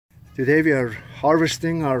Today we are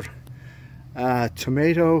harvesting our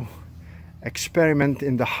tomato experiment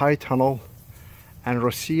in the high tunnel, and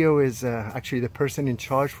Rocio is actually the person in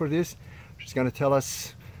charge for this. She's going to tell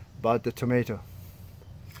us about the tomato.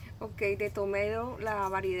 Ok, de tomato la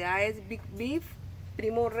variedad es Big Beef,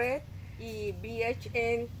 Primo Red y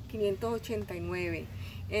BHN 589.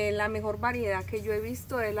 La mejor variedad que yo he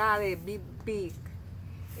visto es la de Big Beef.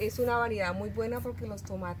 Es una variedad muy buena porque los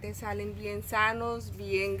tomates salen bien sanos,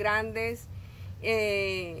 bien grandes.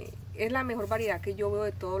 Es la mejor variedad que yo veo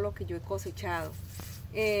de todo lo que yo he cosechado.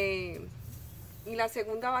 Y la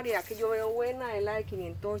segunda variedad que yo veo buena es la de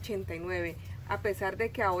 589. A pesar de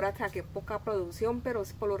que ahora saqué poca producción, pero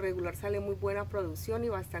por lo regular sale muy buena producción y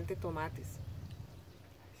bastante tomates.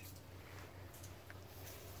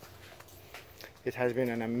 It has been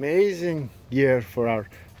an amazing year for our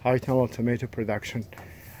high tunnel tomato production.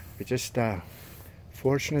 We're just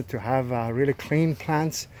fortunate to have really clean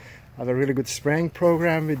plants, have a really good spraying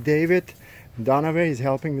program with David. Donovan is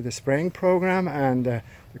helping with the spraying program, and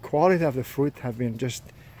the quality of the fruit have been just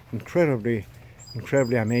incredibly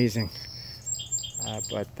amazing.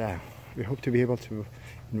 But we hope to be able to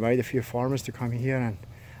invite a few farmers to come here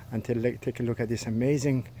and take a look at this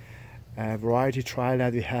amazing variety trial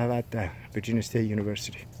that we have at Virginia State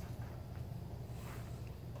University.